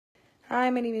Hi,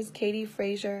 my name is Katie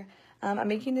Frazier. I'm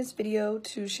making this video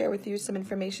to share with you some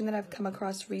information that I've come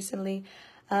across recently.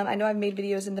 I know I've made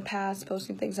videos in the past,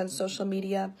 posting things on social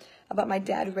media about my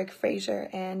dad, Rick Frazier,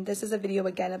 and this is a video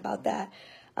again about that.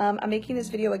 I'm making this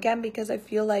video again because I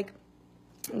feel like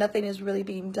nothing is really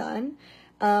being done.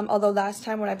 Although last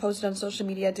time when I posted on social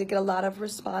media, I did get a lot of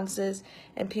responses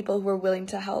and people who were willing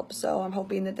to help. So I'm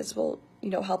hoping that this will,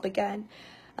 help again.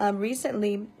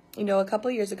 Recently, a couple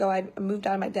of years ago, I moved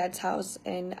out of my dad's house,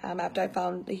 and after I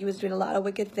found that he was doing a lot of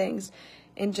wicked things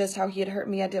and just how he had hurt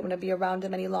me, I didn't want to be around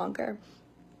him any longer.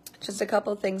 Just a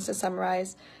couple of things to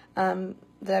summarize that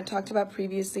I've talked about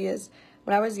previously is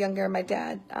when I was younger, my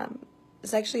dad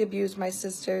sexually abused my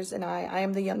sisters and I. I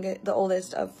am the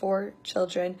oldest of 4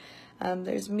 children.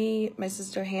 There's me, my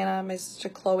sister Hannah, my sister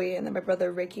Chloe, and then my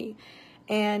brother Ricky.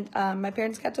 And my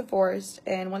parents got divorced,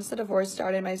 and once the divorce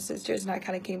started, my sisters and I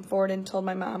kind of came forward and told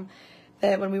my mom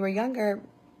that when we were younger,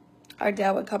 our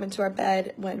dad would come into our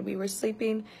bed when we were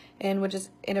sleeping and would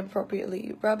just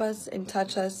inappropriately rub us and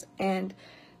touch us. And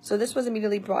so this was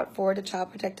immediately brought forward to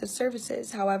Child Protective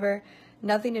Services. However,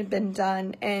 nothing had been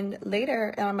done. And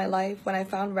later on in my life, when I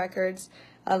found records,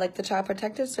 like the Child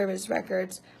Protective Service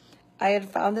records, I had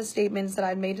found the statements that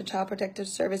I'd made to Child Protective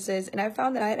Services, and I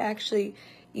found that I had actually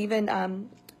even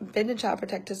been to Child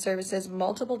Protective Services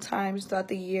multiple times throughout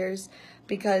the years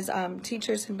because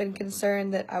teachers had been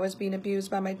concerned that I was being abused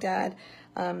by my dad,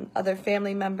 other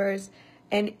family members.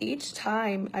 And each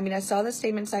time, I saw the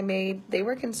statements I made, they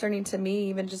were concerning to me,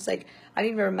 even just like, I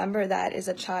didn't even remember that as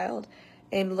a child.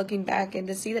 And looking back and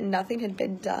to see that nothing had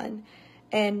been done.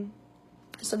 And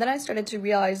so then I started to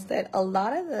realize that a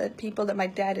lot of the people that my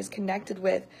dad is connected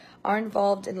with are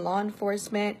involved in law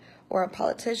enforcement or are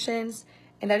politicians.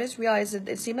 And I just realized that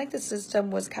it seemed like the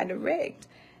system was kind of rigged.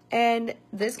 And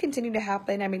this continued to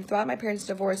happen. Throughout my parents'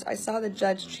 divorce, I saw the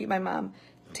judge treat my mom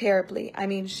terribly.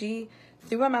 She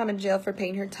threw my mom in jail for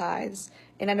paying her tithes.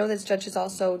 And I know this judge has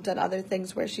also done other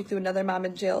things where she threw another mom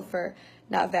in jail for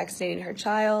not vaccinating her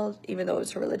child, even though it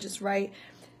was her religious right.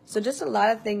 So just a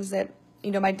lot of things that,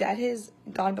 my dad has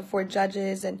gone before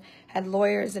judges and had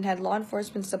lawyers and had law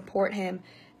enforcement support him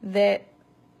that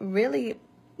really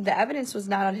the evidence was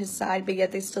not on his side, but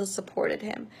yet they still supported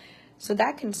him. So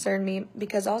that concerned me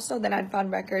because also then I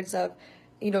found records of,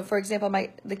 for example,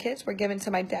 the kids were given to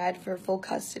my dad for full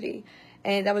custody.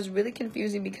 And that was really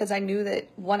confusing because I knew that,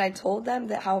 one, I told them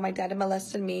that how my dad had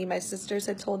molested me. My sisters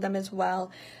had told them as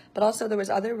well. But also there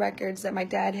was other records that my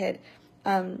dad had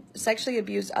sexually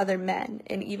abused other men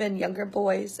and even younger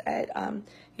boys at,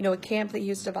 a camp that he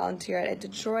used to volunteer at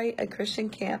Detroit, a Christian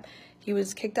camp. He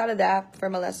was kicked out of that for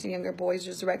molesting younger boys.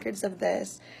 There's records of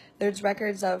this. There's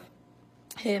records of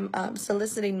him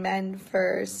soliciting men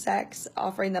for sex,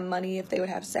 offering them money if they would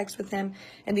have sex with him.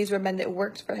 And these were men that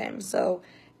worked for him. So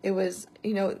it was,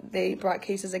 they brought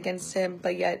cases against him,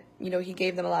 but yet, he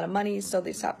gave them a lot of money, so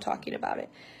they stopped talking about it.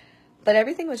 But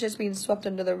everything was just being swept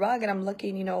under the rug, and I'm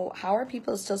looking, how are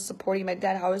people still supporting my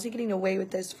dad? How is he getting away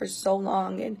with this for so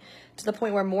long? And to the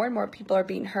point where more and more people are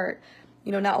being hurt.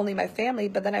 Not only my family,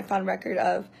 but then I found record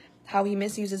of how he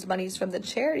misuses monies from the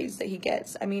charities that he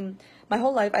gets. My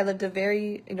whole life I lived a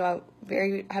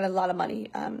had a lot of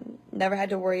money. Never had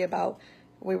to worry about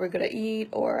where we were going to eat,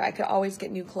 or I could always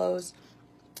get new clothes.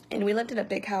 And we lived in a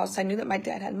big house. I knew that my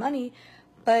dad had money,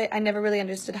 but I never really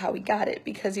understood how he got it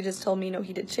because he just told me,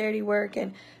 he did charity work.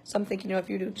 And so I'm thinking, if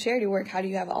you do charity work, how do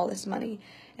you have all this money?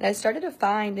 And I started to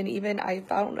find, and even I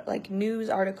found news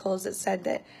articles that said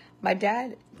that my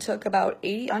dad took about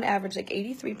on average,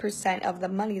 83% of the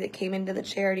money that came into the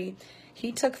charity,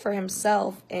 he took for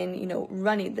himself in,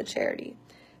 running the charity.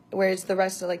 Whereas the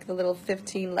rest of the little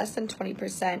 15, less than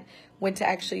 20% went to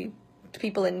actually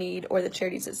people in need or the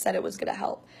charities that said it was going to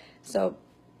help. So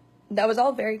that was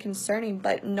all very concerning,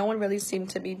 but no one really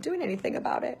seemed to be doing anything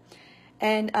about it.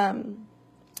 And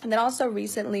then also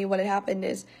recently what had happened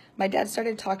is my dad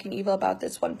started talking evil about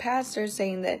this one pastor,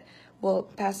 saying that,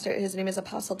 his name is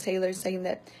Apostle Taylor, saying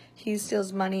that he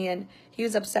steals money, and he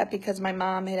was upset because my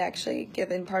mom had actually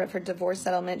given part of her divorce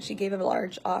settlement. She gave a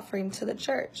large offering to the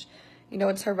church.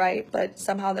 It's her right, but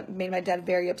somehow that made my dad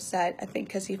very upset, I think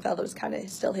because he felt it was kind of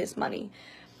still his money.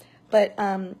 But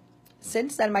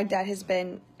since then, my dad has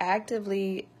been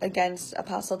actively against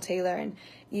Apostle Taylor and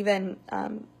even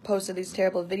posted these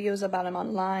terrible videos about him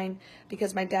online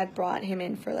because my dad brought him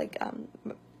in for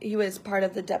he was part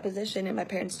of the deposition in my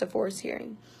parents' divorce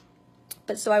hearing.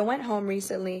 But so I went home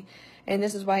recently, and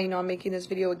this is why, I'm making this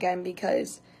video again,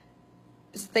 because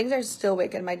things are still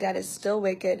wicked. My dad is still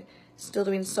wicked, still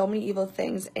doing so many evil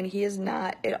things, and he is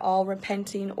not at all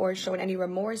repenting or showing any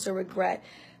remorse or regret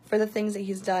for the things that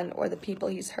he's done or the people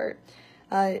he's hurt.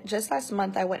 Just last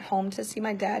month, I went home to see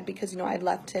my dad because, I had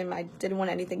left him. I didn't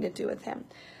want anything to do with him.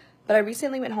 But I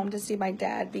recently went home to see my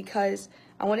dad because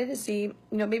I wanted to see,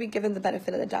 maybe give him the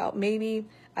benefit of the doubt. Maybe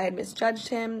I had misjudged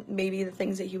him. Maybe the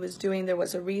things that he was doing, there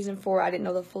was a reason for. I didn't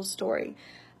know the full story.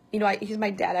 He's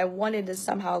my dad. I wanted to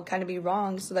somehow kind of be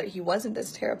wrong so that he wasn't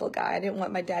this terrible guy. I didn't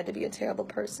want my dad to be a terrible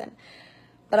person.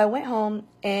 But I went home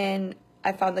and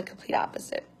I found the complete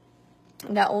opposite.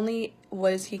 Not only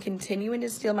was he continuing to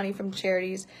steal money from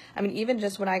charities, even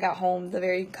just when I got home, the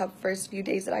very first few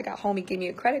days that I got home, he gave me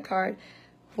a credit card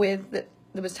that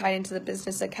was tied into the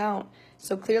business account.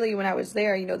 So clearly when I was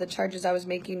there, the charges I was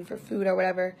making for food or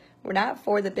whatever were not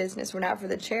for the business, were not for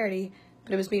the charity,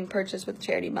 but it was being purchased with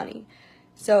charity money.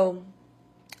 So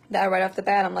that right off the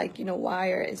bat, I'm like,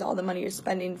 why is all the money you're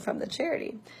spending from the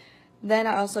charity? Then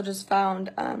I also just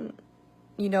found,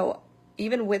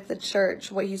 even with the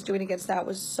church, what he's doing against that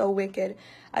was so wicked.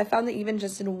 I found that even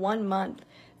just in 1 month,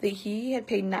 that he had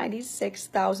paid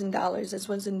 $96,000. This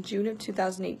was in June of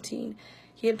 2018.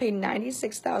 He had paid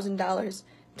 $96,000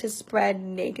 to spread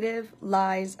negative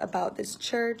lies about this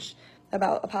church,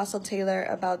 about Apostle Taylor,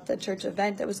 about the church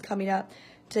event that was coming up,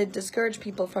 to discourage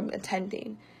people from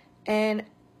attending. And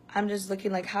I'm just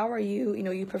looking like, how are you?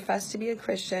 You profess to be a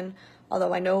Christian,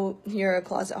 although I know you're a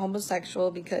closet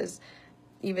homosexual because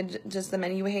even just the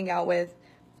men you hang out with,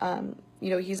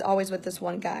 he's always with this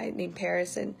one guy named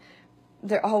Paris, and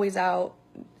they're always out,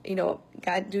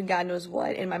 doing God knows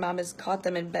what. And my mom has caught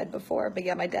them in bed before, but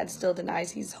yeah, my dad still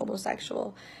denies he's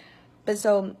homosexual. But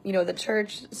so, the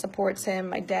church supports him,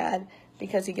 my dad,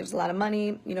 because he gives a lot of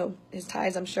money. His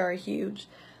ties, I'm sure, are huge.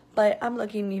 But I'm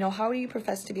looking, how do you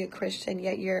profess to be a Christian,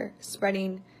 yet you're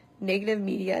spreading negative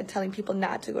media, telling people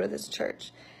not to go to this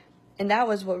church? And that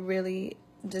was what really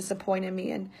disappointed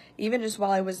me. And even just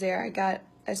while I was there,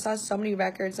 I saw so many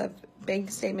records of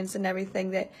bank statements and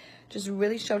everything that just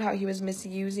really showed how he was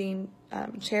misusing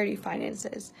charity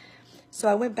finances. So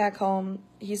I went back home.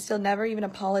 He still never even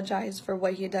apologized for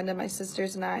what he had done to my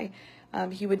sisters and I.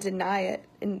 He would deny it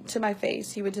to my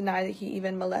face. He would deny that he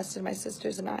even molested my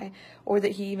sisters and I, or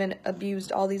that he even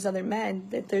abused all these other men,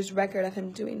 that there's record of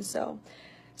him doing so.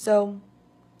 So,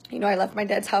 I left my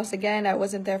dad's house again. I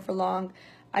wasn't there for long.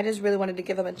 I just really wanted to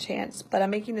give him a chance. But I'm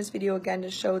making this video again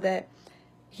to show that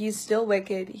he's still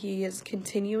wicked. He is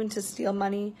continuing to steal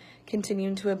money,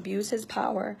 continuing to abuse his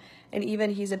power, and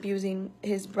even he's abusing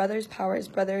his brother's power. His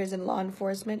brother is in law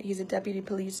enforcement. He's a deputy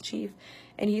police chief,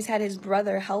 and he's had his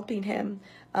brother helping him,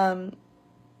 to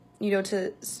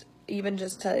even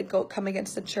just to come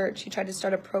against the church. He tried to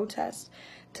start a protest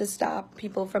to stop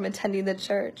people from attending the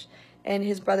church, and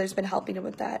his brother's been helping him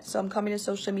with that. So I'm coming to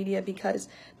social media because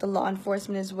the law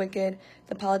enforcement is wicked,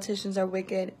 the politicians are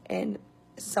wicked, and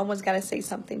someone's got to say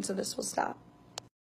something so this will stop.